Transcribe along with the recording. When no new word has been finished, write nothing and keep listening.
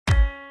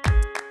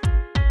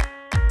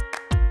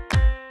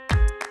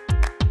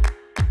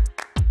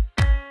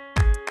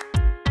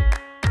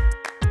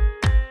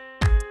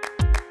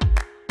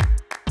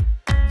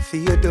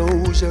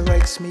Theodosia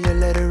writes me a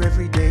letter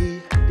every day.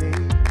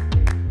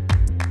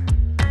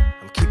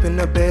 I'm keeping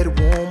her bed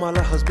warm while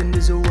her husband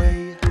is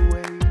away.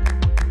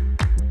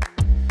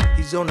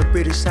 He's on the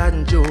British side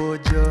in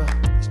Georgia.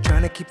 He's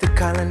trying to keep the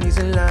colonies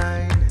in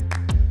line.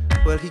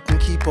 Well, he can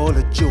keep all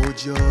of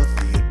Georgia.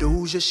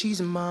 Theodosia,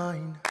 she's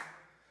mine.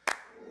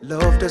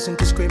 Love doesn't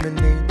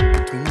discriminate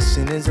between the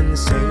sinners and the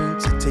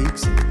saints. It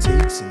takes and it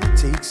takes and it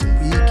takes, and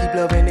we keep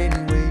loving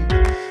anyway.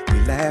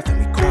 We laugh and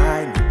we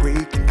cry and we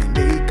break and we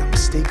make our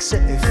mistakes.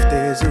 And if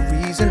there's a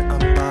reason I'm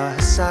by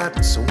her side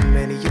when so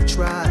many have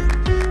tried,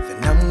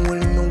 then I'm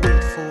willing to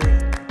wait for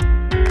it.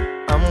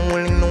 I'm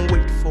willing to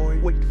wait for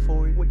it. Wait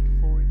for it, wait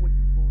for it, wait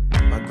for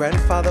it. My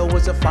grandfather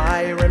was a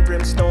fire and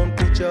brimstone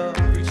preacher.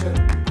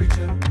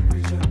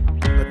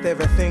 But there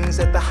are things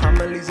that the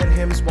homilies and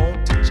hymns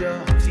won't teach ya.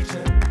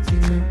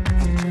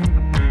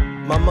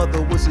 My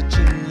mother was a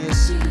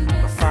genius.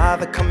 My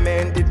father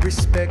commanded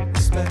respect.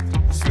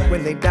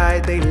 When they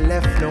died, they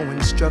left no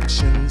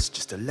instructions,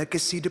 just a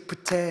legacy to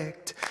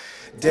protect.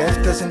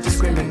 Death doesn't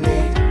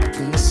discriminate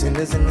between the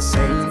sinners and the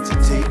saints.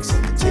 It takes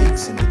and it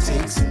takes and it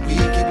takes, and we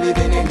keep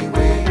living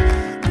anyway.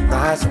 We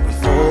rise and we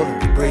fall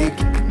and we break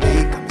and we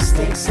make our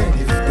mistakes. And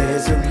if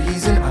there's a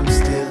reason I'm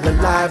still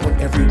alive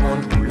when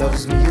everyone who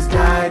loves me has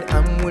died,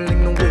 I'm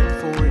willing to wait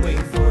for it.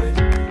 Wait for it.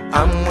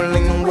 I'm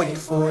willing to wait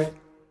for it.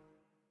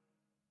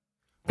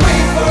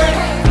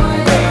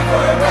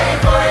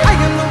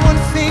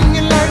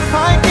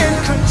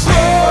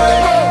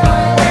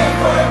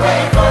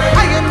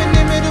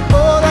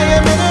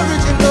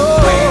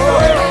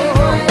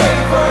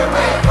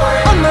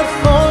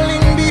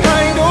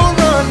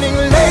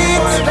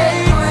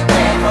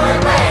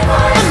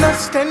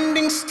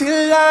 Standing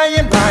still, I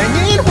am lying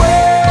in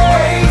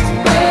wait.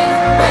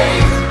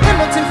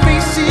 Hamilton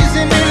faces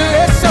and it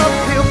lets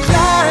uphill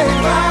climb.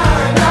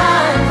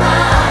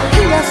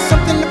 He has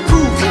something to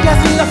prove, he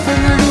has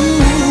nothing to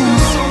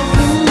lose.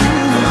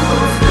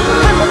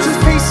 Hamilton's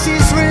pace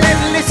is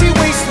relentless, he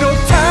wastes no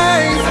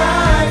time.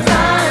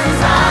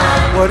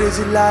 What is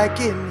it like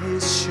in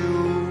his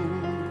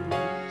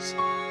shoes?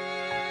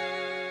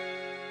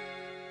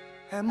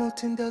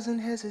 Hamilton doesn't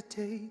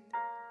hesitate.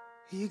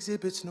 He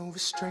exhibits no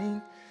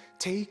restraint,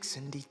 takes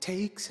and he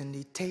takes and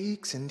he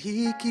takes, and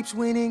he keeps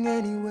winning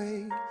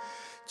anyway.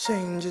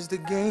 Changes the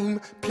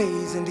game,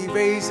 plays and he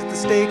raises the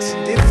stakes.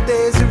 And if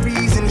there's a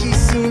reason he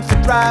seems to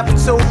thrive and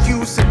so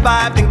few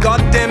survive, then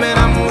goddammit,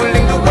 I'm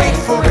willing to wait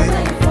for it.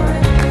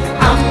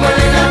 I'm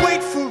willing to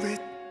wait for it.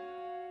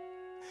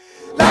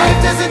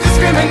 Life doesn't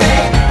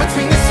discriminate